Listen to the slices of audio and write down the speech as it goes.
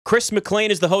Chris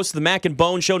McLean is the host of the Mac and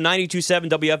Bone Show, 92.7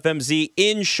 WFMZ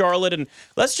in Charlotte. And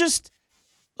let's just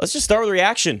start with a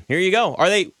reaction. Here you go. Are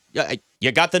they?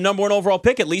 You got the number one overall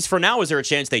pick, at least for now. Is there a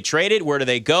chance they trade it? Where do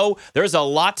they go? There's a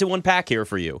lot to unpack here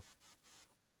for you.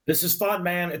 This is fun,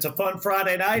 man. It's a fun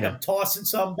Friday night. Yeah. I'm tossing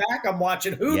some back. I'm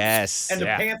watching hoops. Yes. And the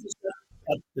Panthers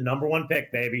got the number one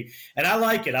pick, baby. And I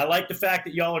like it. I like the fact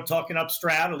that y'all are talking up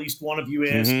Stroud. At least one of you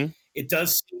is. Mm-hmm. It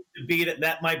does seem to be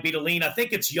that might be the lean. I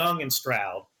think it's Young and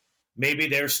Stroud. Maybe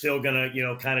they're still going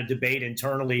to, kind of debate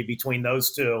internally between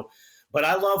those two. But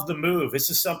I love the move. This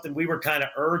is something we were kind of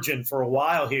urging for a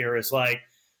while here is like,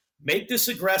 make this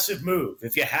aggressive move.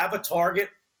 If you have a target,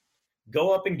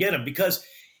 go up and get him. Because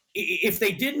if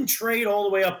they didn't trade all the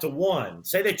way up to 1,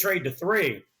 say they trade to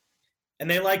 3, and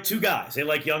they like 2 guys, they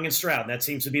like Young and Stroud, and that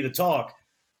seems to be the talk.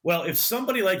 Well, if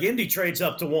somebody like Indy trades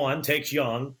up to 1, takes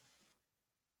Young,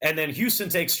 and then Houston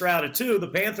takes Stroud at 2, the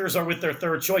Panthers are with their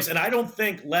third choice. And I don't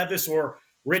think Levis or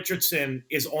Richardson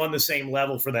is on the same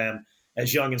level for them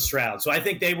as Young and Stroud. So I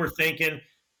think they were thinking,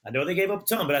 I know they gave up a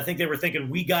ton, but I think they were thinking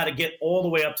we got to get all the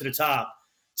way up to the top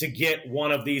to get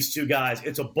one of these 2 guys.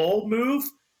 It's a bold move.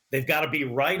 They've got to be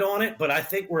right on it, but I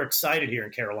think we're excited here in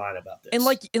Carolina about this. And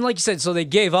like you said, so they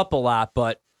gave up a lot,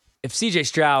 but if CJ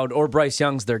Stroud or Bryce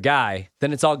Young's their guy,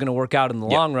 then it's all going to work out in the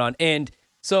long run. And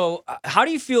so how do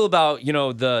you feel about,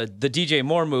 the DJ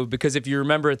Moore move? Because if you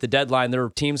remember at the deadline, there were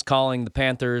teams calling the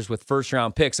Panthers with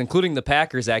first-round picks, including the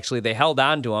Packers, actually. They held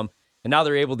on to him, and now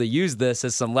they're able to use this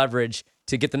as some leverage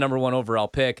to get the number one overall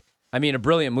pick. I mean, a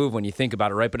brilliant move when you think about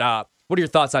it, right? But what are your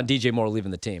thoughts on DJ Moore leaving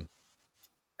the team?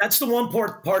 That's the one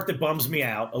part that bums me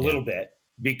out a little bit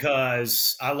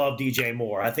because I love DJ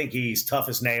Moore. I think he's tough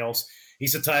as nails.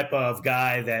 He's the type of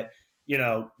guy that,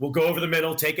 will go over the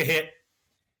middle, take a hit.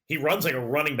 He runs like a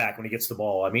running back when he gets the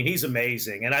ball. I mean, he's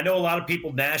amazing. And I know a lot of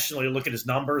people nationally look at his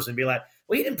numbers and be like,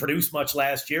 well, he didn't produce much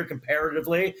last year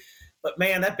comparatively. But,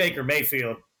 man, that Baker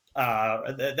Mayfield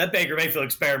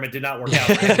experiment did not work out.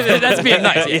 That's being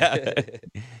nice. Yeah.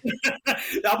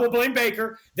 I will blame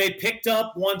Baker. They picked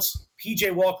up once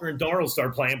P.J. Walker and Darnold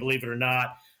started playing, believe it or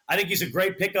not. I think he's a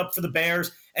great pickup for the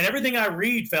Bears. And everything I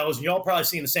read, fellas, and y'all probably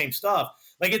seeing the same stuff,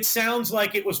 like it sounds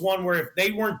like it was one where if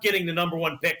they weren't getting the number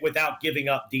one pick without giving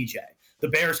up DJ. The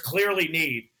Bears clearly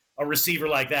need a receiver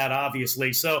like that,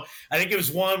 obviously. So I think it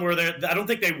was one where I don't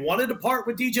think they wanted to part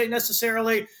with DJ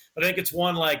necessarily, but I think it's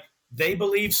one like they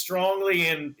believe strongly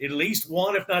in at least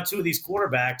one, if not 2 of these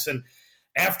quarterbacks. And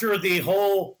after the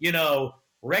whole,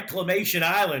 Reclamation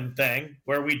Island thing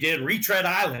where we did Retread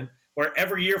Island, where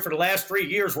every year for the last 3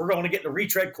 years we're going to get the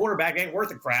retread quarterback, ain't worth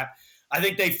a crap. I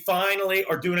think they finally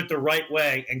are doing it the right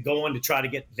way and going to try to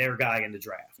get their guy in the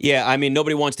draft. Yeah, I mean,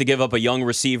 nobody wants to give up a young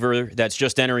receiver that's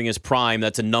just entering his prime.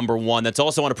 That's a number one. That's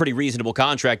also on a pretty reasonable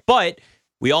contract. But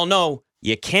we all know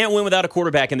you can't win without a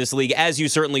quarterback in this league, as you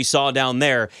certainly saw down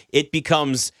there. It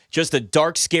becomes just a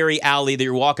dark, scary alley that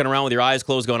you're walking around with your eyes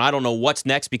closed going, I don't know what's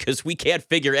next because we can't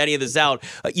figure any of this out.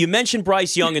 You mentioned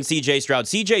Bryce Young and C.J. Stroud.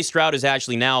 C.J. Stroud is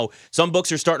actually now, some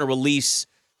books are starting to release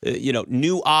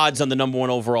new odds on the number one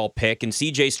overall pick, and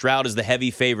C.J. Stroud is the heavy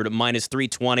favorite at minus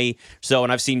 320. So,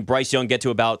 and I've seen Bryce Young get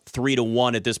to about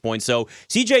 3-1 at this point. So,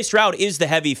 C.J. Stroud is the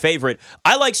heavy favorite.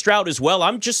 I like Stroud as well.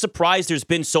 I'm just surprised there's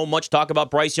been so much talk about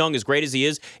Bryce Young, as great as he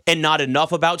is, and not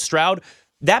enough about Stroud.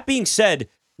 That being said,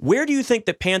 where do you think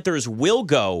the Panthers will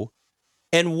go,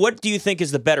 and what do you think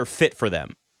is the better fit for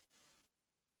them?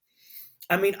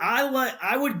 I mean,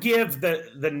 I would give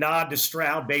the nod to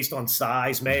Stroud based on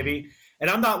size, maybe. And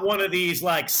I'm not one of these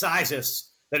like sizists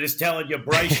that is telling you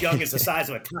Bryce Young is the size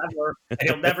of a toddler and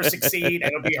he'll never succeed and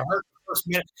he'll be hurt the first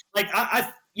minute. Like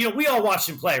we all watched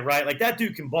him play, right? Like that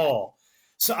dude can ball.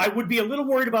 So I would be a little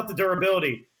worried about the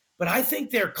durability, but I think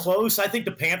they're close. I think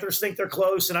the Panthers think they're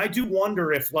close. And I do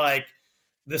wonder if like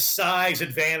the size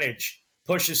advantage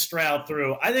pushes Stroud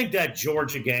through. I think that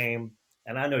Georgia game,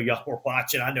 and I know y'all were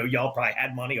watching. I know y'all probably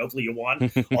had money. Hopefully you won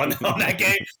on that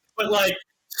game. But like,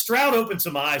 Stroud opened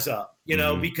some eyes up,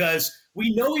 because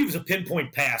we know he was a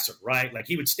pinpoint passer, right? Like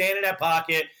he would stand in that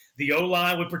pocket. The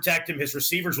O-line would protect him. His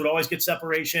receivers would always get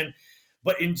separation.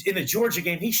 But in the Georgia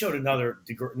game, he showed another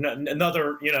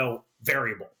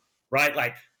variable, right?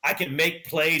 Like I can make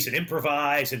plays and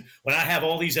improvise. And when I have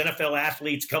all these NFL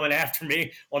athletes coming after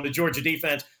me on the Georgia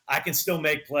defense, I can still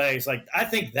make plays. Like I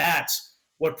think that's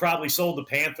what probably sold the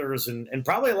Panthers and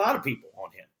probably a lot of people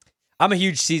on him. I'm a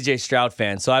huge CJ Stroud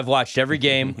fan, so I've watched every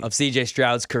game of CJ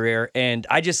Stroud's career, and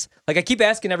I keep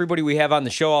asking everybody we have on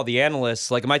the show, all the analysts,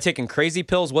 like, am I taking crazy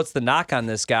pills? What's the knock on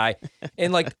this guy?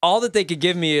 And, like, all that they could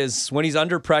give me is when he's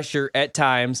under pressure at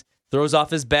times, throws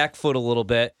off his back foot a little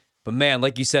bit, but, man,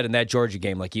 like you said in that Georgia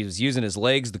game, like, he was using his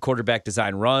legs, the quarterback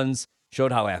design runs,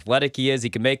 showed how athletic he is. He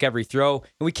can make every throw.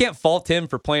 And we can't fault him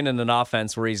for playing in an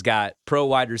offense where he's got pro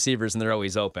wide receivers and they're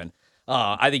always open.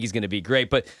 I think he's going to be great.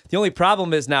 But the only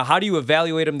problem is now, how do you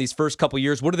evaluate him these first couple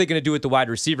years? What are they going to do at the wide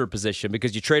receiver position?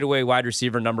 Because you trade away wide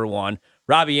receiver number 1.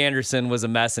 Robbie Anderson was a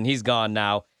mess, and he's gone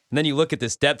now. And then you look at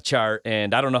this depth chart,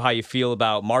 and I don't know how you feel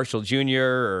about Marshall Jr.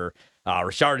 or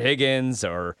Rashard Higgins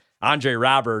or Andre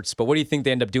Roberts, but what do you think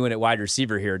they end up doing at wide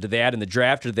receiver here? Do they add in the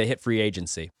draft, or do they hit free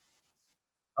agency?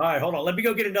 All right, hold on. Let me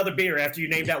go get another beer after you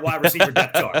name that wide receiver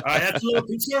depth chart. All right, that's a little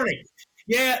concerning.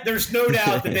 Yeah, there's no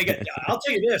doubt that they get – I'll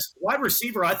tell you this. Wide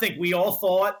receiver, I think we all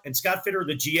thought, and Scott Fitter,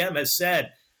 the GM, has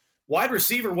said, wide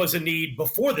receiver was a need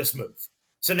before this move.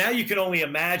 So now you can only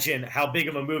imagine how big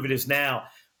of a move it is now.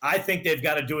 I think they've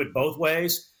got to do it both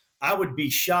ways. I would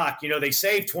be shocked. They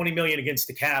saved $20 million against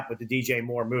the cap with the DJ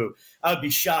Moore move. I would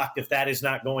be shocked if that is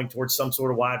not going towards some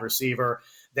sort of wide receiver.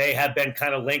 They have been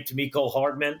kind of linked to Mecole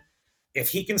Hardman. If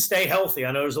he can stay healthy,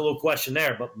 I know there's a little question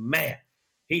there, but man –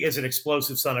 he is an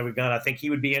explosive son of a gun. I think he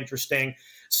would be interesting.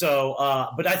 So,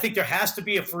 but I think there has to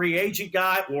be a free agent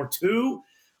guy or two.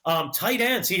 Tight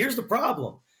ends. See, here's the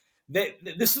problem. This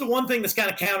is the one thing that's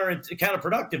kind of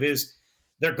counterproductive is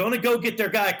they're going to go get their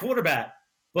guy quarterback.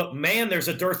 But, man, there's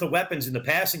a dearth of weapons in the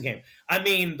passing game. I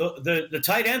mean, the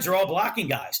tight ends are all blocking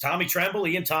guys. Tommy Tremble,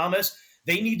 Ian Thomas.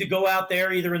 They need to go out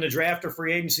there either in the draft or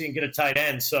free agency and get a tight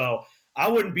end. So I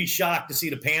wouldn't be shocked to see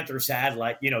the Panthers had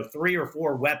 3 or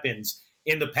 4 weapons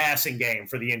in the passing game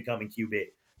for the incoming QB.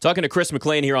 Talking to Chris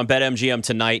McLean here on BetMGM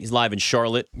tonight. He's live in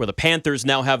Charlotte, where the Panthers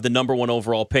now have the number 1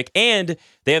 overall pick, and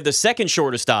they have the second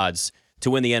shortest odds to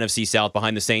win the NFC South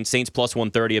behind the Saints. Saints plus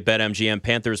 130 at BetMGM,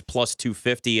 Panthers plus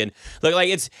 250. And look,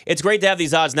 it's great to have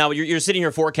these odds now. You're sitting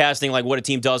here forecasting what a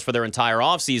team does for their entire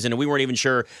offseason, and we weren't even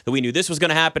sure that we knew this was going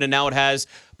to happen, and now it has.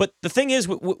 But the thing is,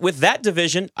 with that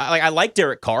division, I like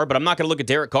Derek Carr, but I'm not going to look at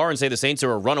Derek Carr and say the Saints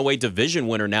are a runaway division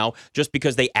winner now just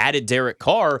because they added Derek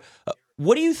Carr.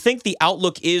 What do you think the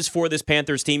outlook is for this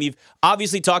Panthers team? You've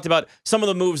obviously talked about some of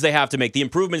the moves they have to make, the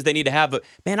improvements they need to have. But,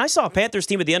 man, I saw a Panthers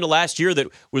team at the end of last year that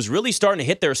was really starting to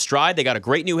hit their stride. They got a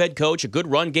great new head coach, a good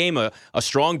run game, a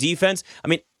strong defense. I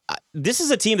mean, this is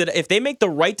a team that if they make the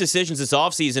right decisions this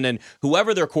offseason and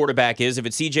whoever their quarterback is, if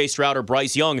it's C.J. Stroud or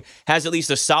Bryce Young, has at least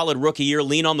a solid rookie year,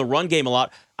 lean on the run game a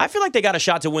lot, I feel like they got a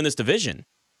shot to win this division.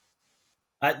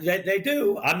 They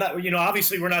do. I'm not,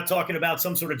 obviously we're not talking about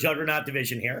some sort of juggernaut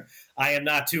division here. I am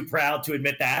not too proud to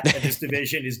admit that this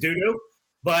division is doo-doo.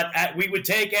 But we would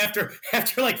take, after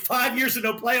 5 years of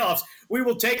no playoffs, we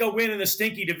will take a win in a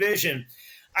stinky division.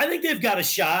 I think they've got a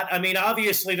shot. I mean,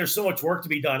 obviously there's so much work to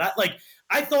be done.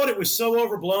 I thought it was so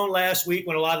overblown last week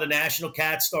when a lot of the national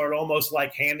cats started almost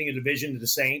handing a division to the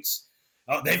Saints.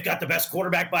 Oh, they've got the best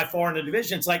quarterback by far in the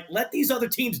division. It's let these other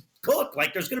teams cook.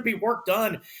 There's going to be work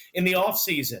done in the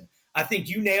offseason. I think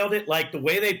you nailed it. The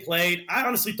way they played, I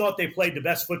honestly thought they played the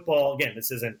best football. Again,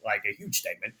 this isn't a huge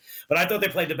statement, but I thought they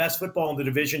played the best football in the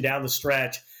division down the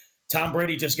stretch. Tom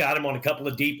Brady just got him on a couple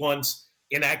of deep ones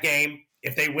in that game.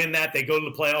 If they win that, they go to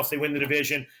the playoffs, they win the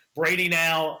division. Brady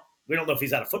now, we don't know if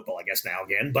he's out of football, I guess, now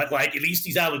again, but at least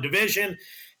he's out of the division.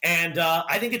 And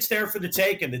I think it's there for the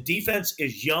take. And the defense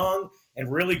is young and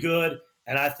really good.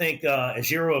 And I think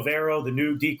Ejiro Evero, the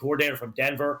new D coordinator from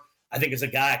Denver, I think is a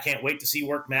guy I can't wait to see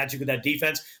work magic with that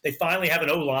defense. They finally have an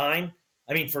O-line.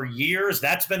 I mean, for years,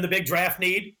 that's been the big draft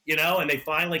need, and they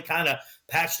finally kind of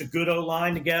patched a good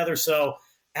O-line together. So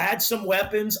add some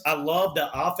weapons. I love the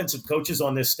offensive coaches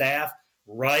on this staff,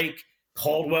 Reich,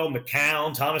 Caldwell,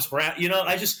 McCown, Thomas Brown.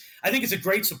 I think it's a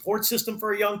great support system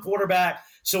for a young quarterback.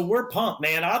 So we're pumped,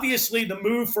 man. Obviously, the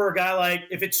move for a guy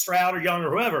if it's Stroud or Young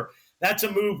or whoever, that's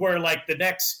a move where the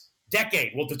next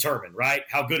decade will determine, right,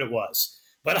 how good it was.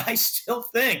 But I still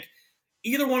think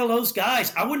either one of those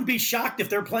guys, I wouldn't be shocked if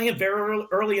they're playing very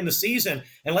early in the season.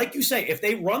 And like you say, if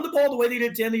they run the ball the way they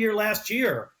did at the end of the year last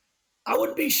year, I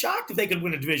wouldn't be shocked if they could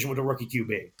win a division with a rookie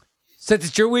QB. Since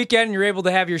it's your weekend and you're able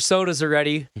to have your sodas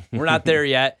already, we're not there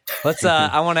yet. Let's.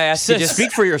 I want to ask you. Just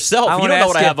speak for yourself. You don't know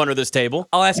what I have under this table.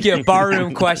 I'll ask you a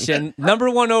barroom question. Number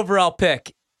 1 overall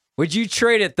pick. Would you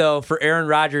trade it though for Aaron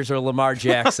Rodgers or Lamar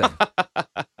Jackson?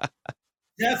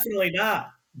 Definitely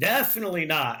not. Definitely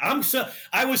not.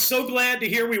 I was so glad to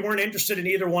hear we weren't interested in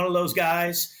either one of those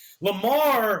guys.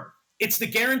 Lamar, it's the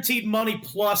guaranteed money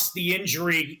plus the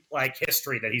injury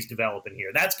history that he's developing here.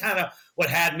 That's kind of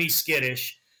what had me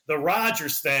skittish. The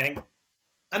Rodgers thing,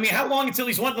 I mean, how long until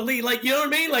he's wanting to leave? You know what I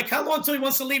mean? How long until he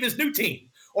wants to leave his new team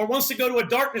or wants to go to a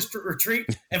darkness retreat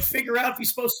and figure out if he's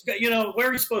supposed to go,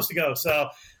 where he's supposed to go. So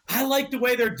I like the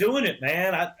way they're doing it,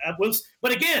 man.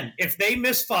 But again, if they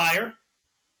misfire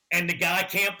and the guy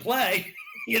can't play,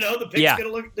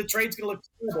 The trade's gonna look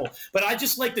terrible. But I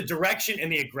just like the direction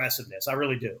and the aggressiveness. I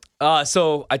really do.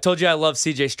 So I told you I love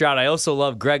CJ Stroud. I also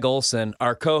love Greg Olsen.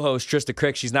 Our co-host Trista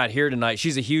Crick, she's not here tonight.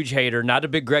 She's a huge hater, not a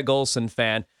big Greg Olsen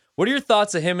fan. What are your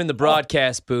thoughts of him in the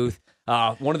broadcast booth?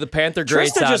 One of the Panther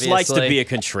greats, Trista just obviously. likes to be a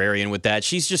contrarian with that.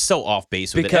 She's just so off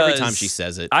base with it every time she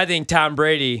says it. I think Tom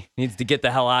Brady needs to get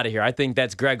the hell out of here. I think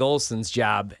that's Greg Olsen's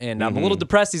job, and I'm a little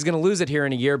depressed he's going to lose it here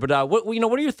in a year. But what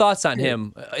are your thoughts on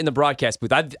him in the broadcast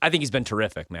booth? I think he's been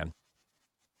terrific, man.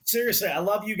 Seriously, I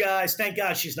love you guys. Thank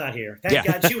God she's not here. Thank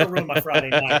God she would have ruined my Friday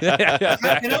night.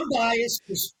 And I'm biased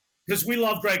because we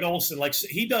love Greg Olsen. Like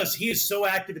he is so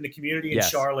active in the community in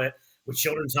Charlotte with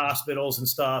children's hospitals and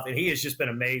stuff, and he has just been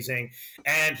amazing.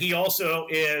 And he also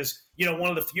is, one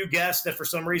of the few guests that for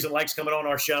some reason likes coming on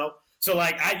our show. So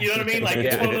you know what I mean? Like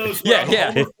it's one of those where I'm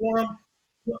homework for him.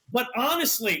 But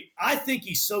honestly, I think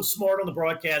he's so smart on the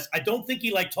broadcast. I don't think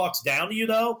he talks down to you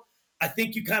though. I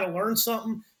think you kind of learn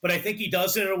something, but I think he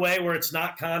does it in a way where it's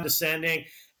not condescending.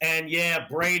 And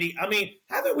Brady. I mean,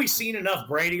 haven't we seen enough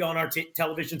Brady on our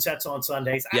television sets on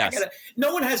Sundays? Yes.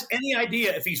 No one has any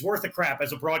idea if he's worth a crap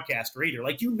as a broadcaster either.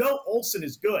 Olsen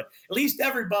is good. At least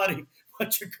everybody,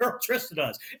 what your girl Trista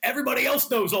does. Everybody else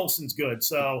knows Olsen's good.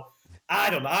 So I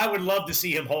don't know. I would love to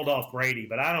see him hold off Brady,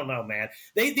 but I don't know, man.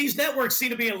 These networks seem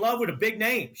to be in love with the big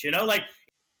names,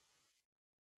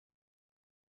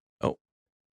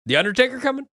 The Undertaker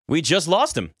coming? We just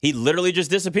lost him. He literally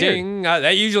just disappeared. Ding.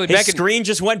 That usually His screen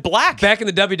just went black. Back in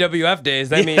the WWF days,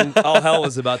 that mean all hell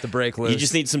was about to break loose. You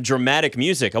just need some dramatic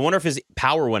music. I wonder if his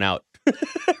power went out.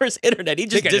 Or his internet. He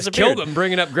just I disappeared. Just killed him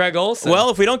bringing up Greg Olsen. Well,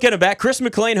 if we don't get him back, Chris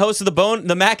McClain, host of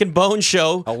the Mac and Bone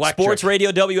Show, Electric. Sports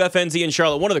Radio WFNZ in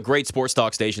Charlotte, one of the great sports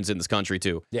talk stations in this country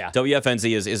too. Yeah.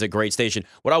 WFNZ is a great station.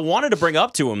 What I wanted to bring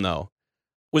up to him though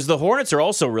was the Hornets are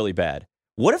also really bad.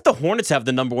 What if the Hornets have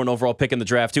the number 1 overall pick in the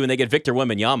draft too, and they get Victor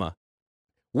Wembanyama?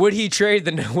 Would he trade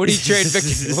Victor? Would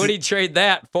he trade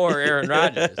that for Aaron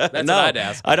Rodgers? That's what I'd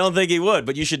ask. I don't think he would,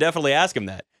 but you should definitely ask him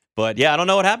that. But yeah, I don't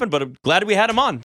know what happened, but I'm glad we had him on.